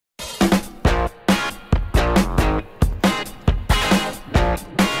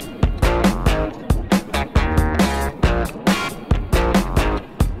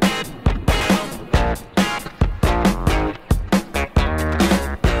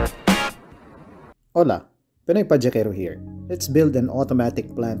Hola, Pinoy Pajekero here. Let's build an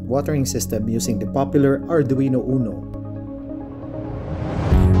automatic plant watering system using the popular Arduino Uno.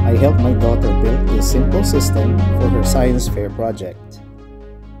 I helped my daughter build this simple system for her science fair project.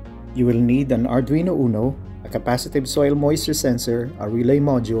 You will need an Arduino Uno, a capacitive soil moisture sensor, a relay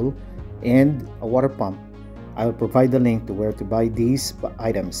module, and a water pump. I will provide the link to where to buy these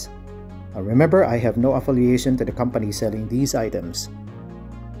items. Remember, I have no affiliation to the company selling these items.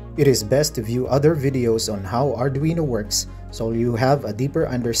 It is best to view other videos on how Arduino works so you have a deeper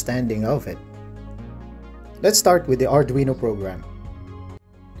understanding of it. Let's start with the Arduino program.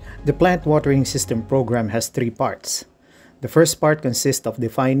 The plant watering system program has three parts. The first part consists of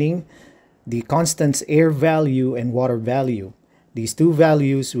defining the constants air value and water value. These two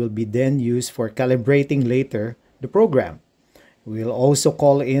values will be then used for calibrating later the program. We will also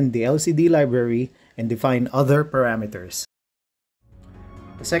call in the LCD library and define other parameters.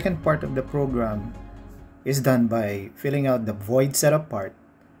 The second part of the program is done by filling out the void setup part,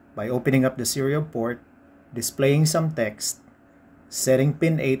 by opening up the serial port, displaying some text, setting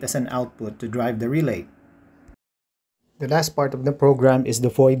pin 8 as an output to drive the relay. The last part of the program is the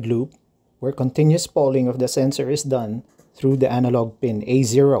void loop, where continuous polling of the sensor is done through the analog pin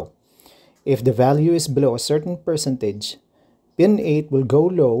A0. If the value is below a certain percentage, pin 8 will go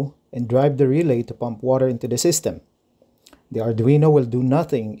low and drive the relay to pump water into the system. The Arduino will do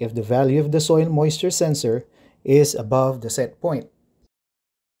nothing if the value of the soil moisture sensor is above the set point.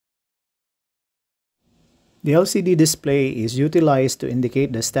 The LCD display is utilized to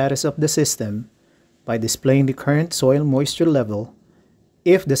indicate the status of the system by displaying the current soil moisture level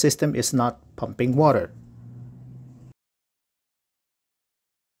if the system is not pumping water.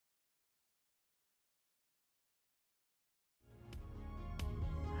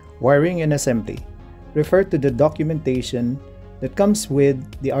 Wiring and assembly. Refer to the documentation that comes with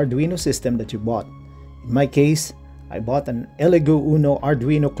the Arduino system that you bought. In my case, I bought an Elegoo Uno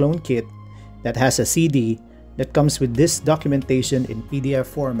Arduino clone kit that has a CD that comes with this documentation in PDF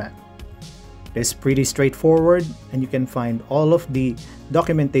format. It's pretty straightforward, and you can find all of the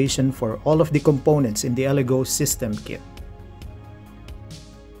documentation for all of the components in the Elegoo system kit.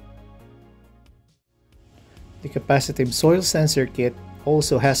 The capacitive soil sensor kit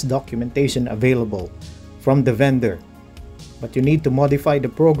also has documentation available from the vendor, but you need to modify the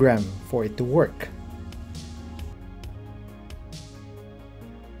program for it to work.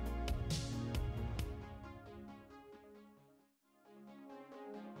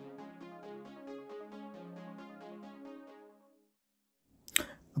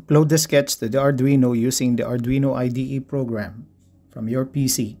 Upload the sketch to the Arduino using the Arduino IDE program from your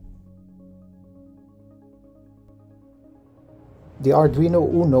PC. The Arduino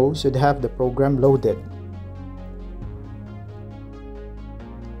Uno should have the program loaded.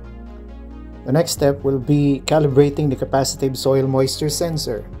 The next step will be calibrating the capacitive soil moisture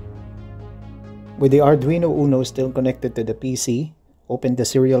sensor. With the Arduino Uno still connected to the PC, open the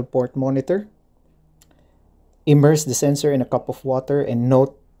serial port monitor. Immerse the sensor in a cup of water and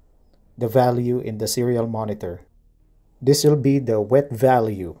note the value in the serial monitor. This will be the wet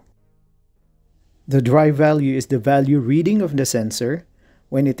value. The dry value is the value reading of the sensor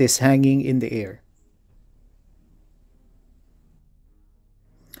when it is hanging in the air.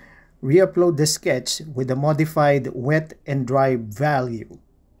 Re-upload the sketch with the modified wet and dry value.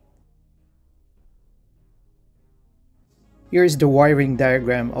 Here is the wiring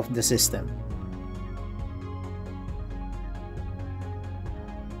diagram of the system.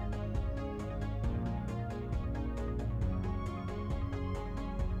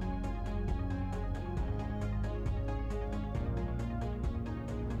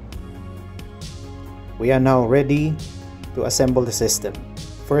 We are now ready to assemble the system.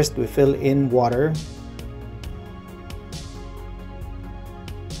 First, we fill in water.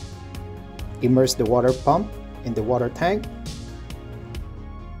 Immerse the water pump in the water tank.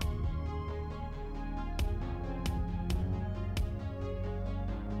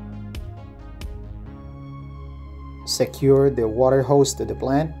 Secure the water hose to the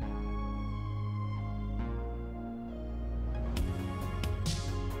plant.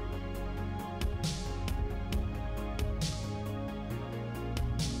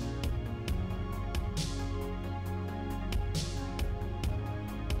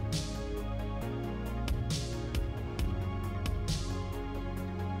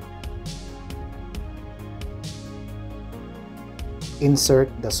 Insert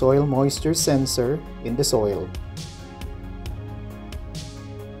the soil moisture sensor in the soil.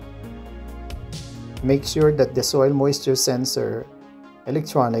 Make sure that the soil moisture sensor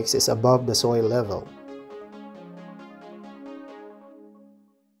electronics is above the soil level.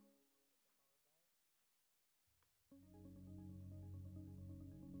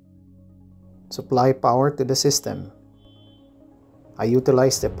 supply power to the system. I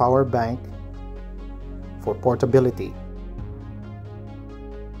utilize the power bank for portability.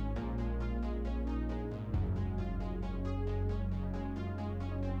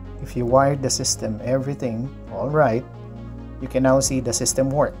 If you wired the system, everything all right, you can now see the system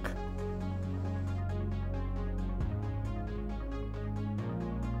work.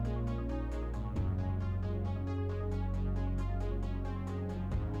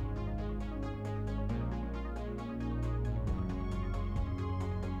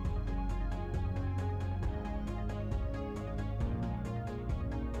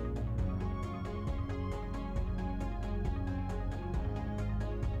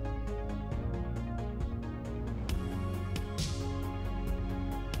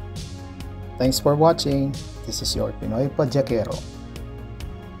 Thanks for watching. This is your Pinoy Padyakero.